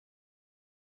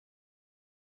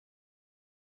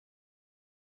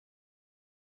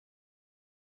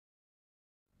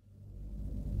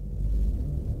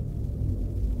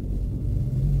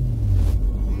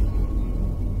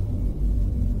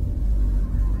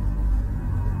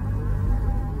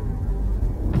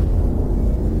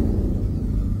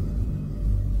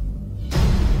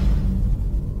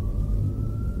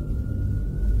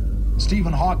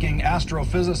Stephen Hawking,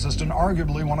 astrophysicist and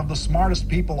arguably one of the smartest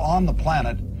people on the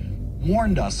planet,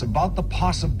 warned us about the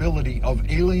possibility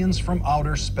of aliens from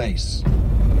outer space.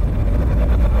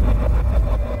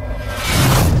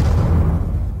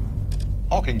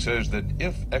 Hawking says that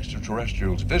if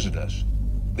extraterrestrials visit us,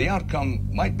 the outcome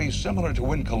might be similar to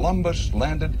when Columbus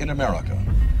landed in America.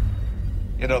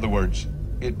 In other words,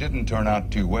 it didn't turn out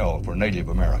too well for Native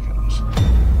Americans.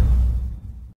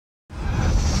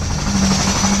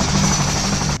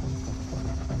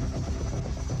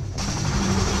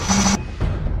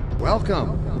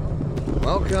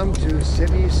 Welcome to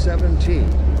City 17.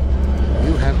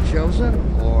 You have chosen,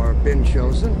 or been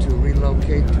chosen, to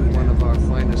relocate to one of our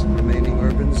finest remaining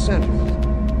urban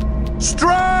centers.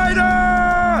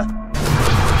 Strider!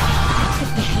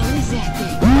 What the hell is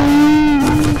that thing?